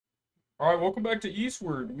Alright, welcome back to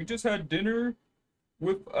Eastward. We just had dinner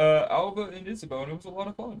with Alva and Isabel, and it was a lot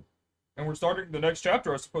of fun. And we're starting the next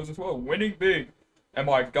chapter, I suppose, as well. Winning big. Am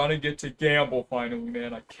I gonna get to gamble finally,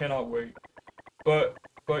 man? I cannot wait. But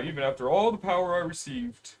even after all the power I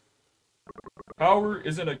received, power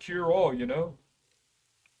isn't a cure-all, you know?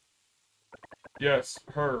 Yes,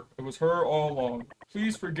 her. It was her all along.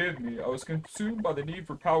 Please forgive me. I was consumed by the need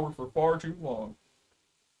for power for far too long.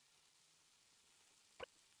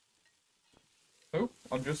 Oh,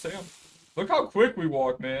 I'm just saying. Look how quick we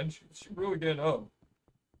walk, man. She's really getting up.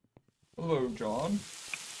 Hello, John.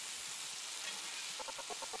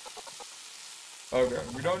 Okay,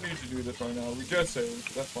 we don't need to do this right now. We just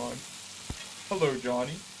saved. That's fine. Hello,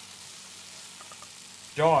 Johnny.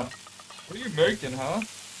 John, what are you making, huh?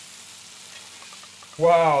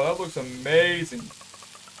 Wow, that looks amazing.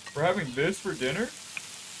 We're having this for dinner?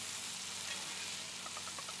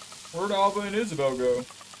 Where'd Alba and Isabel go?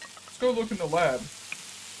 Let's go look in the lab.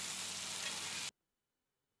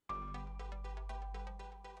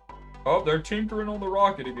 Oh, they're tinkering on the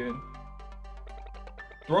rocket again.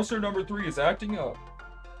 Thruster number 3 is acting up.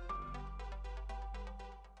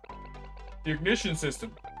 The ignition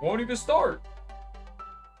system won't even start.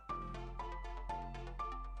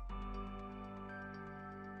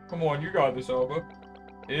 Come on, you got this, Alba.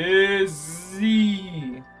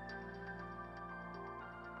 Izzy.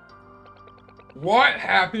 What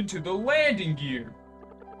happened to the landing gear?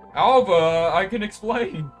 Alva, I can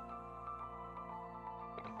explain.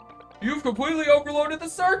 You've completely overloaded the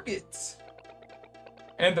circuits.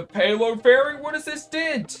 And the payload fairing, what is this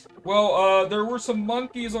dent? Well, there were some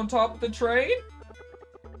monkeys on top of the train.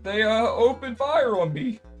 They, opened fire on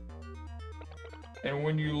me. And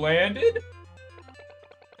when you landed,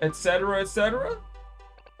 etc., etc.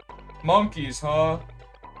 Monkeys, huh?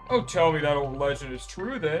 Oh, tell me that old legend is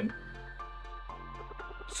true, then.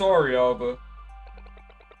 Sorry, Alba.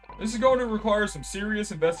 This is going to require some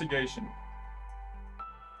serious investigation.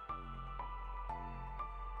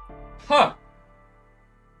 Huh.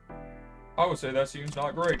 I would say that seems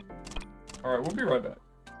not great. Alright, we'll be right back.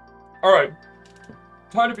 Alright.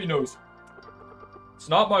 Time to be nosy. It's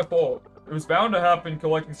not my fault. It was bound to happen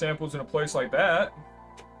collecting samples in a place like that.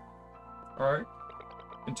 Alright.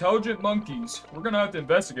 Intelligent monkeys. We're gonna have to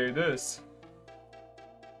investigate this.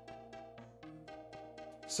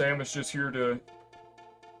 Sam is just here to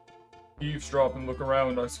eavesdrop and look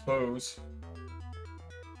around, I suppose.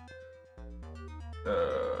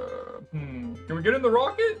 Can we get in the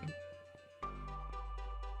rocket?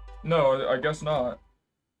 No, I guess not.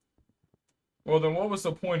 Well, then what was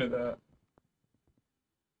the point of that?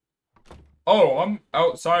 Oh, I'm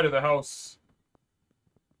outside of the house.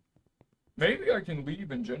 Maybe I can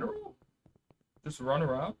leave in general? Just run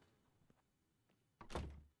around?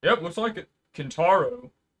 Yep, looks like it.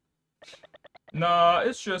 Kintaro. Nah,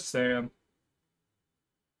 it's just Sam.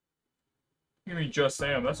 You mean just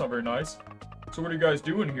Sam? That's not very nice. So what are you guys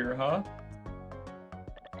doing here, huh?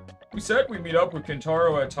 We said we'd meet up with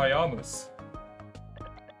Kintaro at Tayama's.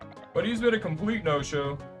 But he's been a complete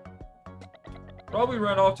no-show. Probably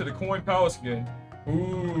ran off to the Coin Palace again.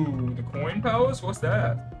 Ooh, the Coin Palace? What's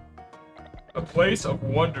that? A place of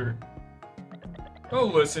wonder.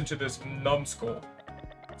 Don't listen to this numbskull.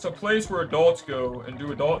 It's a place where adults go and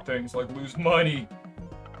do adult things like lose money.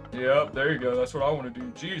 Yep, there you go. That's what I want to do.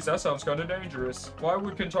 Jeez, that sounds kind of dangerous. Why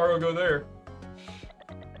would Kintaro go there?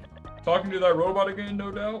 Talking to that robot again,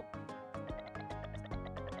 no doubt?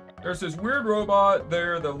 There's this weird robot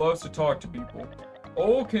there that loves to talk to people.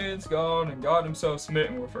 Old Ken's gone and got himself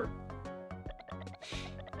smitten with her.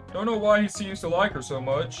 Don't know why he seems to like her so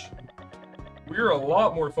much. We're a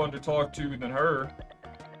lot more fun to talk to than her.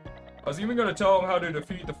 I was even going to tell him how to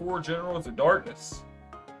defeat the 4 generals of darkness.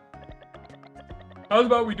 How's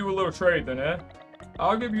about we do a little trade then, eh?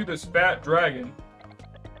 I'll give you this fat dragon,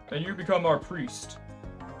 and you become our priest.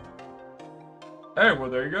 Hey,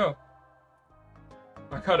 well there you go.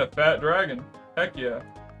 I got a fat dragon. Heck yeah.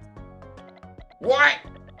 What?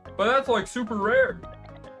 But that's like super rare.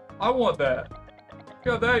 I want that.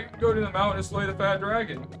 Got that, you can go to the mountain and slay the fat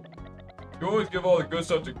dragon. You always give all the good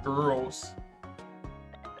stuff to girls.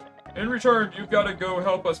 In return, you've got to go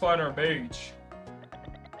help us find our mage.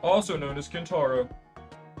 Also known as Kintaro.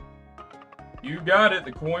 You got it,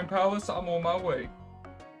 the Coin Palace. I'm on my way.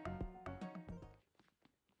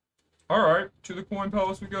 Alright, to the Coin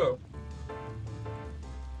Palace we go.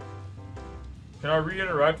 Can I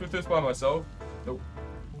re-interact with this by myself? Nope.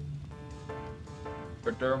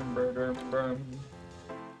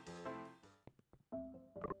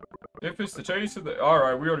 If it's the taste of the...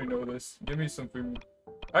 Alright, we already know this. Give me some food.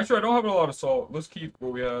 Actually, I don't have a lot of salt. Let's keep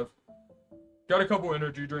what we have. Got a couple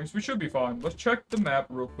energy drinks. We should be fine. Let's check the map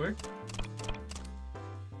real quick.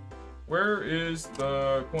 Where is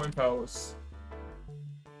the coin palace?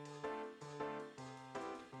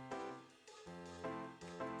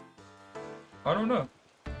 I don't know.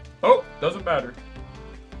 Oh, doesn't matter.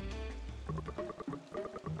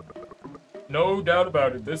 No doubt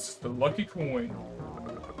about it, this is the lucky coin.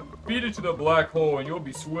 Feed it to the black hole and you'll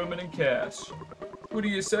be swimming in cash. What do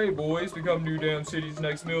you say, boys? Become New Dam City's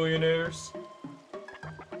next millionaires?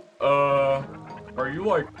 Are you,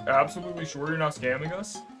 like, absolutely sure you're not scamming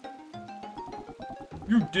us?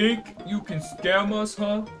 You think you can scam us,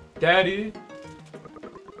 huh? That it?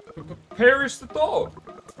 Perish the thought.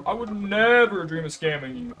 I would never dream of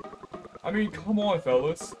scamming you. I mean, come on,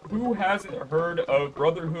 fellas. Who hasn't heard of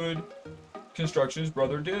Brotherhood Construction's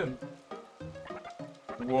Brother Dim?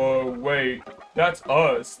 Whoa, wait. That's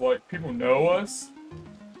us. Like, people know us?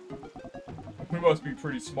 We must be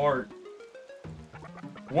pretty smart.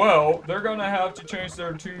 Well, they're gonna have to change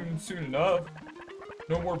their tune soon enough.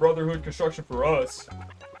 No more Brotherhood Construction for us.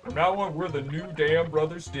 From now on, we're the New Dam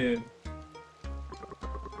Brothers Den.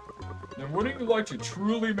 And wouldn't you like to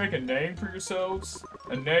truly make a name for yourselves?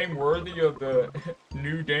 A name worthy of the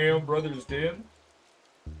New Dam Brothers Den?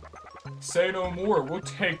 Say no more, we'll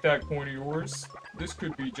take that coin of yours. This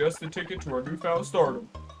could be just the ticket to our newfound stardom.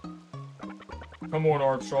 Come on,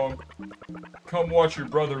 Armstrong. Come watch your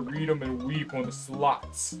brother read them and weep on the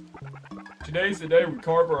slots. Today's the day we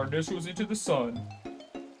carve our initials into the sun.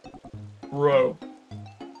 Bro.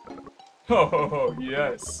 Ho ho ho,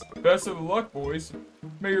 yes. Best of luck, boys.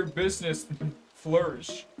 May your business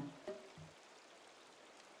flourish.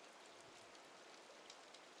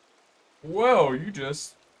 Well, you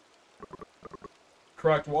just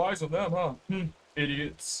cracked wise on them, huh?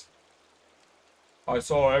 Idiots. I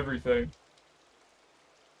saw everything.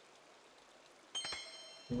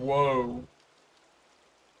 Whoa.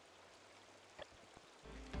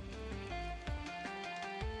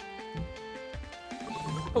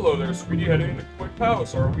 Hello there, sweetie. Heading to the Quick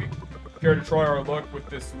Palace, are we? Care to try our luck with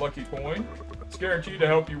this lucky coin? It's guaranteed to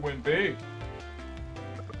help you win big.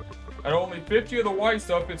 At only 50 of the white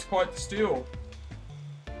stuff, it's quite the steal.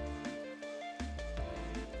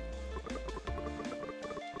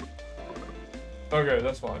 Okay,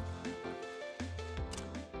 that's fine.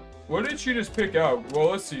 What did she just pick out?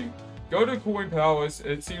 Well, let's see. Go to Coin Palace.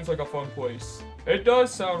 It seems like a fun place. It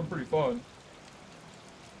does sound pretty fun.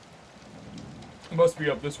 It must be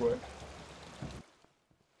up this way.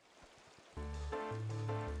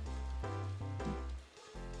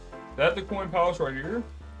 That the Coin Palace right here?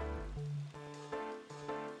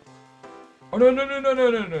 Oh, no, no, no, no, no,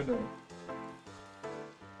 no, no, no.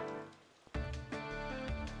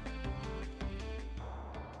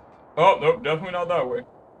 Oh, nope, definitely not that way.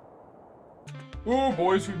 Ooh,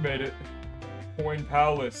 boys, we made it. Coin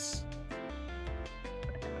Palace.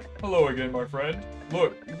 Hello again, my friend.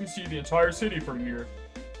 Look, you can see the entire city from here.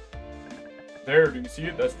 There, do you see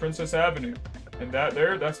it? That's Princess Avenue. And that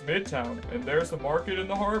there, that's Midtown. And there's the market and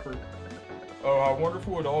the harbor. Oh, how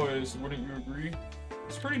wonderful it all is, wouldn't you agree?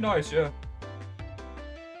 It's pretty nice, yeah.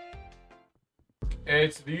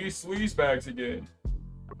 It's these sleaze bags again.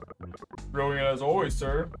 Brilliant as always,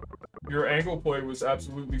 sir. Your angle play was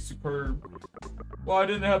absolutely superb. Well, I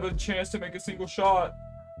didn't have a chance to make a single shot.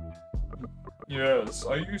 Yes,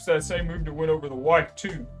 I used that same move to win over the wife,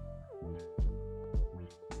 too.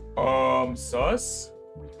 Sus?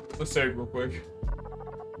 Let's save real quick.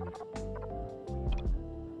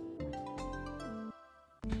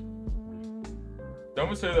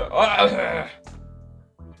 Don't say that. Ah!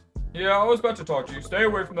 Yeah, I was about to talk to you. Stay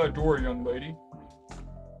away from that door, young lady.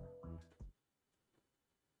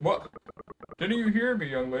 What? Didn't you hear me,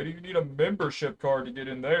 young lady? You need a membership card to get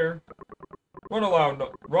in there. Run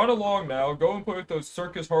along now. Go and play with those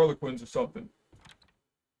circus harlequins or something.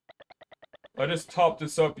 I just topped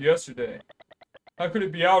this up yesterday. How could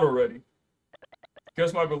it be out already?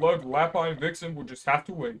 Guess my beloved Lapine Vixen will just have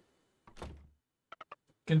to wait.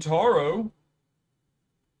 Kentaro?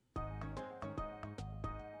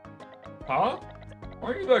 Huh?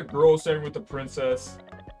 Aren't you that girl staying with the princess?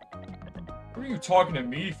 What are you talking to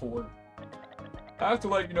me for? I have to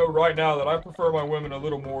let you know right now that I prefer my women a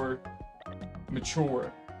little more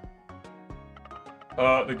mature.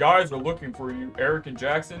 The guys are looking for you, Eric and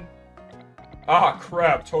Jackson. Ah,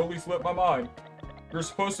 crap, totally slipped my mind. You're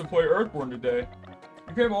supposed to play Earthborn today.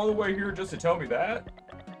 You came all the way here just to tell me that?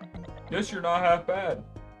 Guess you're not half bad.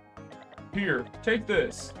 Here, take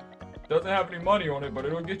this. Doesn't have any money on it, but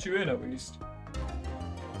it'll get you in at least.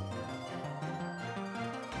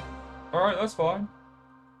 Alright, that's fine.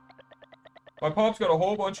 My pop's got a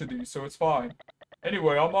whole bunch of these, so it's fine.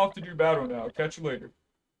 Anyway, I'm off to do battle now. Catch you later.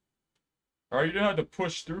 Alright, you didn't have to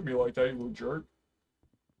push through me like that, you little jerk.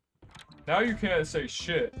 Now you can't say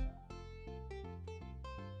shit.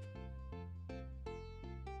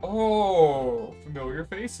 Oh, familiar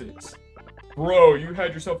faces. Bro, you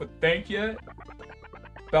had yourself a think yet?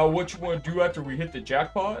 About what you want to do after we hit the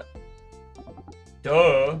jackpot?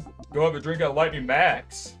 Duh. Go have a drink at Lightning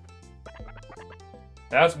Max.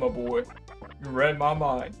 That's my boy. You read my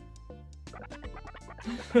mind.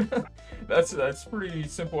 That's pretty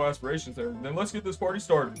simple aspirations there. Then let's get this party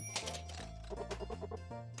started.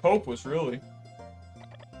 Hopeless, really.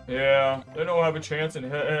 Yeah, they don't have a chance in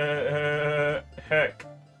heck.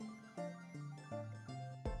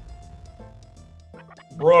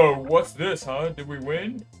 Bro, what's this, huh? Did we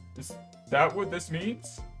win? Is that what this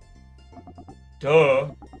means?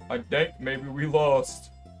 Duh. I think maybe we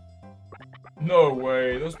lost. No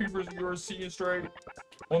way. Those people you were seeing straight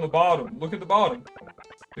on the bottom. Look at the bottom.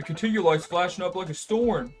 The continue light's flashing up like a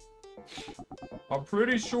storm. I'm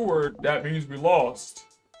pretty sure that means we lost.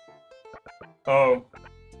 Oh.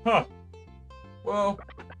 Huh. Well,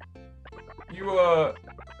 you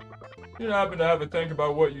didn't happen to have a think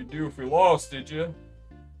about what you'd do if we lost, did you?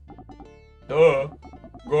 Duh.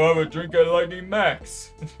 Go have a drink at Lightning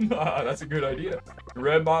Max. That's a good idea. You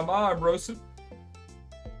read my mind, brosin.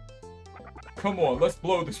 Come on, let's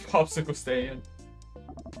blow this popsicle stand.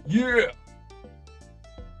 Yeah!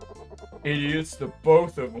 Idiots, the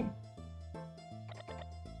both of them.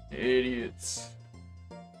 Idiots.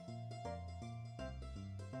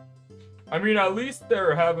 I mean, at least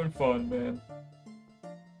they're having fun, man.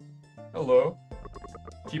 Hello.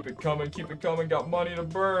 Keep it coming, got money to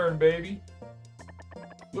burn, baby.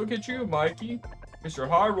 Look at you, Mikey. Mr.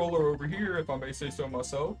 High Roller over here, if I may say so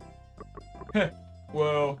myself. Heh,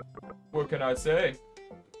 well, what can I say?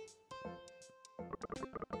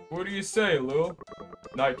 What do you say, Lil?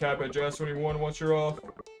 Nightcap at Jazz 21 once you're off.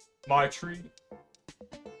 My treat.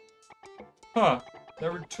 Huh,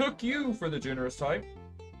 never took you for the generous type.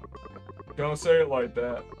 Don't say it like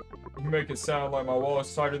that. You make it sound like my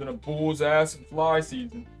wallet's tighter than a bull's ass in fly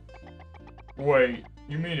season. Wait,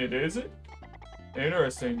 you mean it isn't?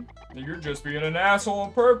 Interesting. You're just being an asshole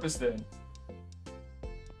on purpose then.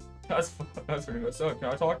 That's pretty messed up. Can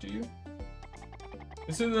I talk to you?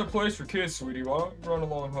 This isn't a place for kids, sweetie. Why don't you run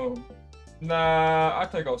along home? Nah, I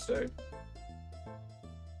think I'll stay.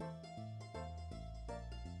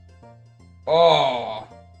 Oh.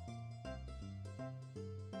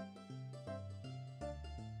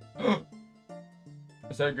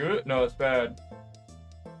 Is that good? No, it's bad.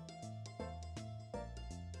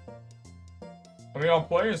 I mean, I'm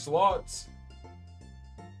playing slots.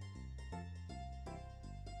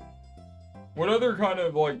 What other kind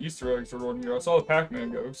of, like, Easter eggs are on here? I saw the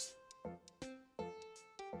Pac-Man ghost.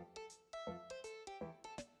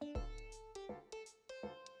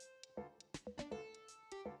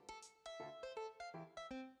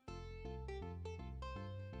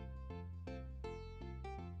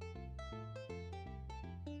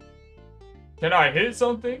 Can I hit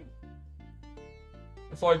something?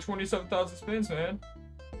 It's like 27,000 spins, man.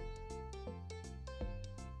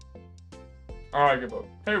 Alright, give up.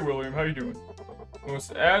 Hey, William, how you doing?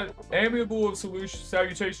 Most amiable of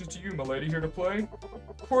salutations to you, my lady, here to play.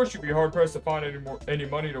 Of course, you'd be hard-pressed to find any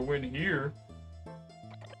money to win here.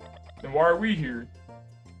 Then why are we here?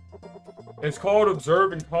 It's called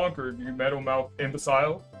Observe and Conquer, you metal-mouthed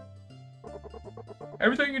imbecile.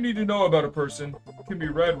 Everything you need to know about a person can be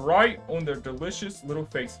read right on their delicious little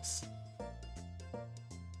faces.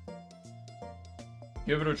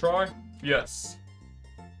 Give it a try? Yes.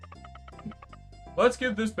 Let's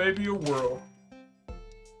give this baby a whirl.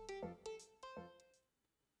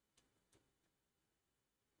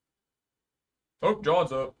 Oh,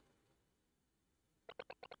 John's up.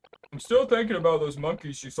 I'm still thinking about those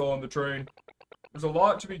monkeys you saw on the train. There's a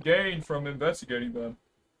lot to be gained from investigating them.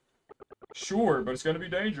 Sure, but it's gonna be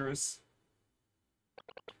dangerous.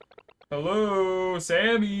 Hello,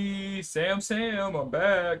 Sammy! Sam, I'm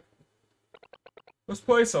back. Let's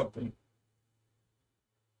play something.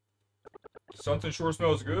 Something sure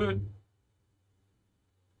smells good.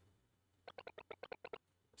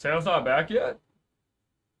 Sam's not back yet?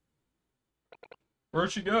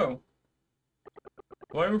 Where'd she go?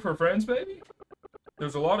 Playing with her friends, maybe?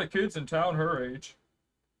 There's a lot of kids in town her age.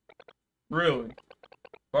 Really?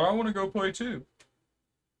 But I want to go play too.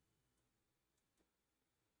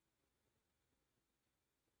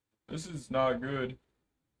 This is not good.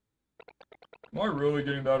 Am I really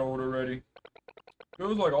getting that old already?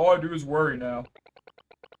 Feels like all I do is worry now.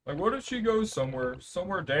 Like, what if she goes somewhere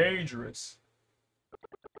dangerous?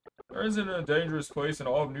 There isn't a dangerous place in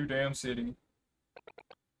all of New Dam City.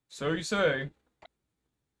 So you say.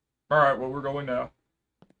 Alright, well, we're going now.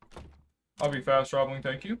 I'll be fast traveling,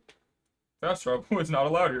 thank you. Fast travel is not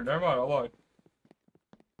allowed here. Never mind, I lied.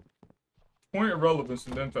 Point of relevance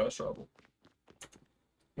and then fast travel.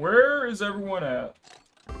 Where is everyone at?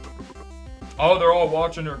 Oh, they're all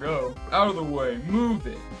watching her go. Out of the way. Move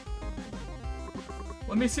it.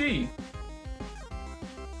 Let me see.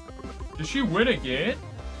 Did she win again?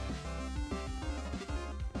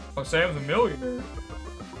 Oh, Sam's a millionaire.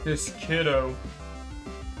 This kiddo.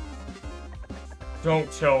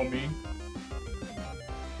 Don't tell me.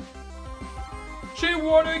 She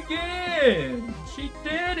won again! She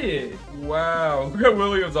did it! Wow, look at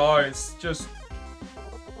William's eyes. Just...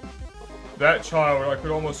 that child, I could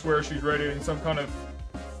almost swear she's radiating some kind of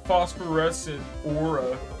phosphorescent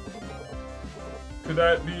aura. Could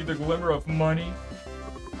that be the glimmer of money?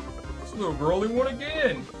 This little girlie won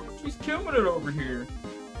again! She's killing it over here.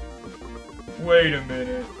 Wait a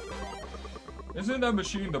minute. Isn't that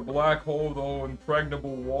machine the black hole, the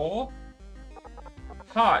impregnable wall?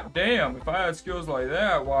 Hot damn, if I had skills like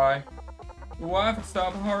that, why? The wife would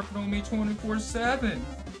stop harping on me 24/7.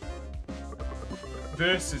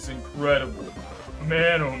 This is incredible.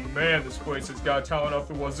 Man, oh man, this place has got talent up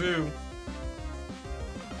the wazoo.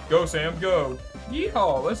 Go, Sam, go.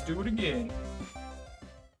 Yeehaw, let's do it again.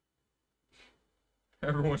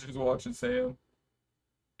 Everyone's just watching Sam.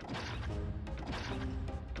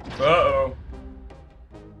 Uh-oh.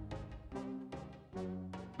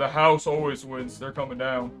 The house always wins. They're coming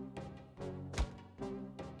down.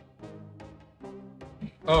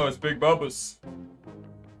 Oh, it's Big Bubba's. And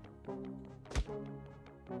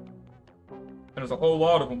there's a whole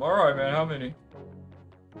lot of them. Alright, man. How many?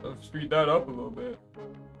 Let's speed that up a little bit.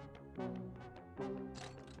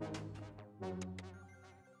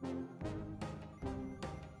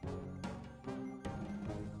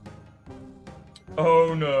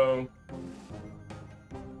 Oh, no.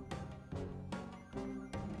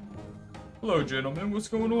 Hello, gentlemen. What's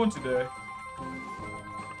going on today?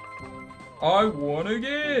 I won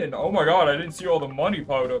again! Oh my god, I didn't see all the money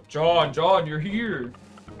piled up. John, you're here.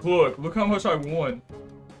 Look how much I won.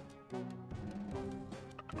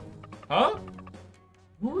 Huh?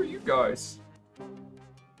 Who are you guys?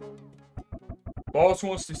 Boss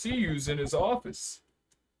wants to see you's in his office.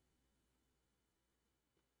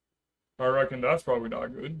 I reckon that's probably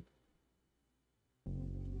not good.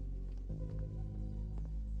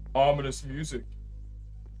 Ominous music.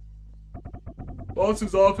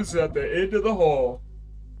 Boss's office is at the end of the hall.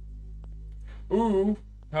 Ooh,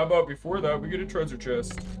 how about before that we get a treasure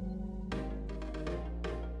chest?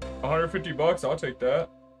 150 bucks, I'll take that.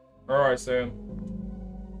 Alright, Sam.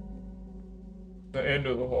 The end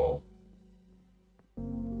of the hall.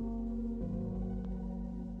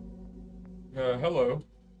 Hello.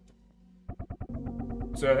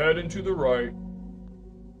 So head into the right.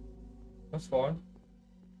 That's fine.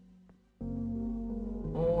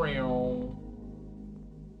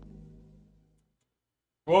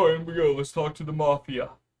 Well, in we go. Let's talk to the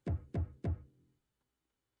mafia.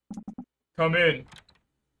 Come in.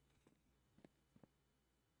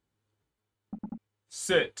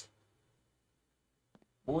 Sit.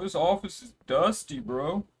 Boy, this office is dusty,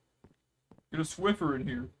 bro. Get a Swiffer in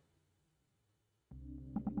here.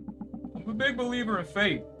 I'm a big believer in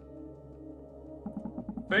fate.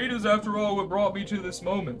 Fate is, after all, what brought me to this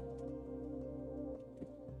moment.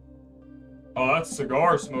 Oh, that's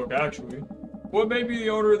cigar smoke, actually. What may be the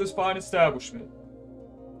odor of this fine establishment?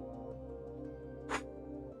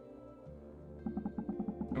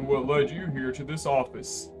 And what led you here to this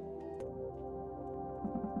office?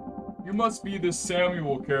 You must be this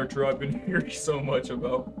Samuel character I've been hearing so much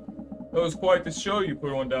about. That was quite the show you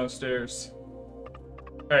put on downstairs.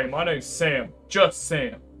 Hey, my name's Sam. Just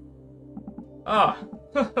Sam. Ah.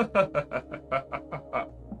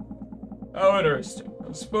 How interesting.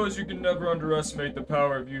 I suppose you can never underestimate the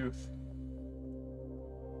power of youth.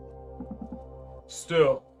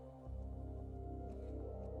 Still.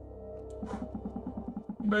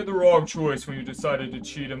 You made the wrong choice when you decided to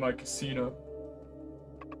cheat in my casino.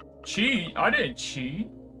 Cheat? I didn't cheat.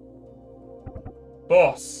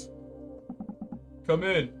 Boss. Come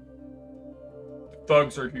in. The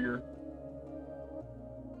thugs are here.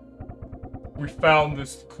 We found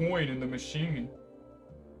this coin in the machine.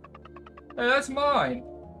 Hey, that's mine.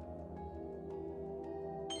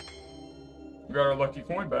 We got our lucky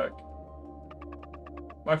coin back.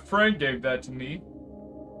 My friend gave that to me.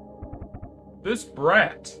 This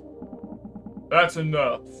brat. That's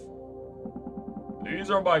enough.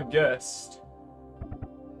 These are my guests.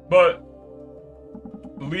 But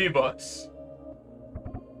leave us.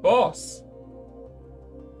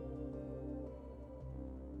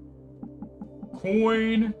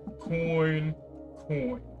 Coin, coin,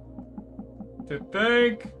 coin. To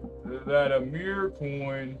think that a mere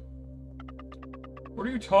coin... What are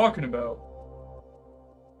you talking about?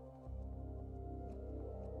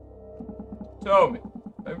 Tell me,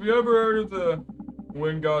 have you ever heard of the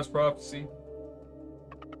Wind God's prophecy?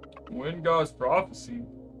 Wind God's prophecy?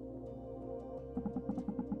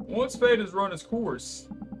 Once fate has run its course,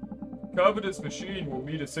 covetous machine will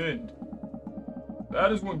meet its end.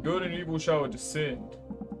 That is when good and evil shall descend.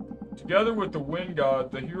 Together with the Wind God,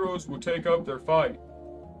 the heroes will take up their fight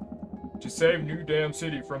to save New Dam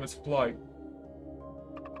City from its plight.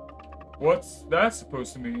 What's that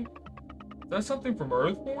supposed to mean? Is that something from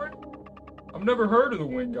Earthborn? I've never heard of the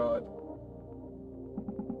Wind God.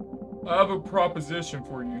 I have a proposition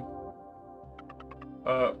for you.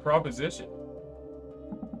 Proposition?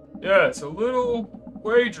 Yes, a little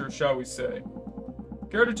wager, shall we say.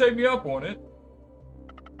 Care to take me up on it?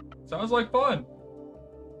 Sounds like fun.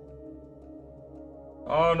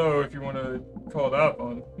 I don't know if you want to call that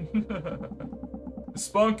fun. The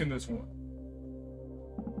spunk in this one.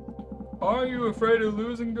 Are you afraid of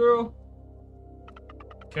losing, girl?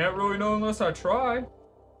 Can't really know unless I try.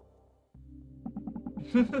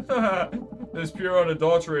 This pure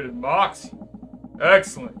unadulterated moxie.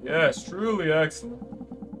 Excellent. Yes, truly excellent.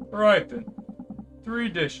 Alright then. 3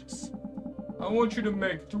 dishes. I want you to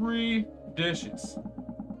make 3 dishes.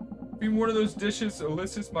 If one of those dishes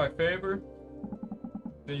elicits my favor,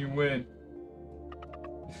 then you win.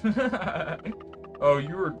 Oh,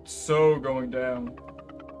 you are so going down.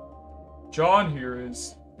 John here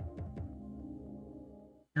is...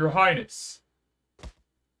 Your Highness,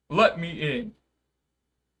 let me in.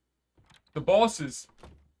 The boss is...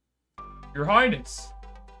 Your Highness.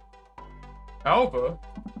 Alva?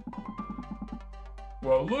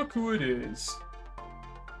 Well, look who it is.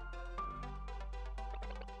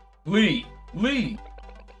 Lee! Lee!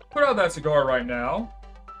 Put out that cigar right now.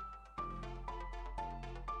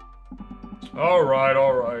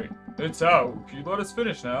 Alright. It's out. Can you let us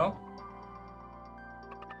finish now?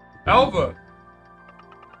 Alva!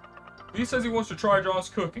 Lee says he wants to try John's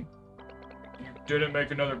cooking. You didn't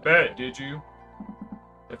make another bet, did you?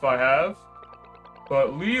 If I have?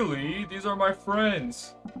 But Lee, these are my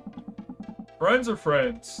friends. Friends are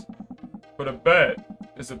friends. But a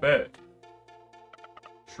bet is a bet.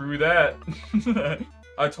 True that.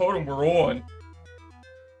 I told him we're on.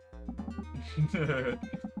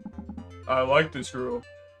 I like this girl.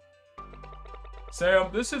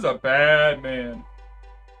 Sam, this is a bad man.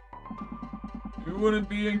 You wouldn't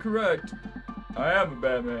be incorrect. I am a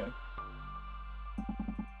bad man.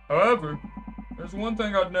 However, there's one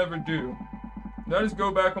thing I'd never do. That is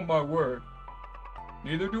go back on my word.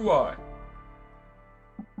 Neither do I.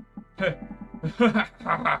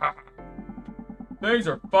 Things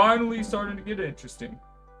are finally starting to get interesting.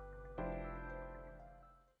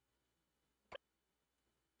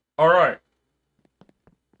 Alright.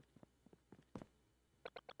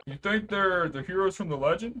 You think they're the heroes from the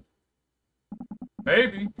legend?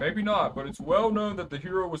 Maybe, maybe not, but it's well known that the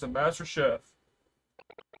hero was a master chef.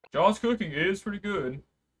 John's cooking is pretty good.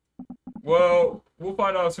 Well, we'll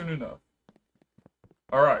find out soon enough.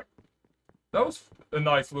 Alright. That was a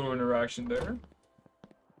nice little interaction there.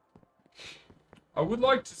 I would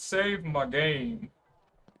like to save my game.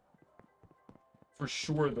 For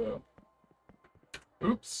sure, though.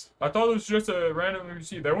 Oops. I thought it was just a random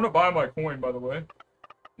NPC. They want to buy my coin, by the way.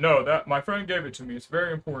 No, that my friend gave it to me. It's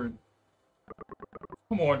very important.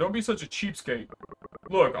 Come on, don't be such a cheapskate.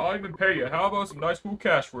 Look, I'll even pay you. How about some nice cool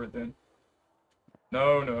cash for it, then?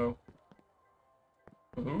 No.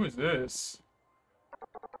 Well, who is this?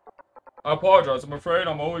 I apologize. I'm afraid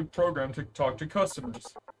I'm only programmed to talk to customers.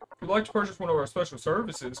 If you'd like to purchase one of our special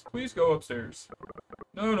services, please go upstairs.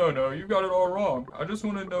 No. You got it all wrong. I just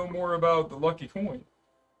want to know more about the lucky coin.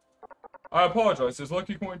 I apologize. This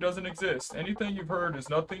lucky coin doesn't exist. Anything you've heard is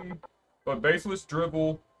nothing but baseless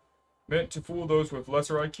dribble meant to fool those with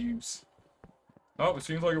lesser IQs. Oh, it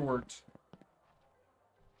seems like it worked.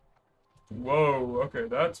 Whoa, okay,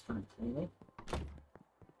 that's pretty cool.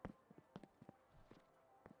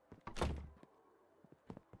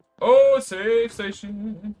 Oh, safe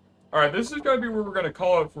station. Alright, this is gonna be where we're gonna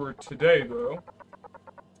call it for today, though.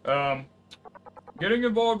 Getting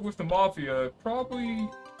involved with the mafia probably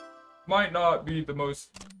might not be the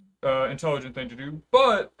most intelligent thing to do,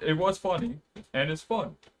 but it was funny, and it's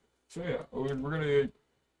fun. So yeah, we're gonna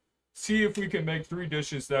see if we can make 3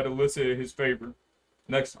 dishes that elicit his favor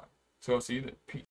next time. So I'll see you then. Peace.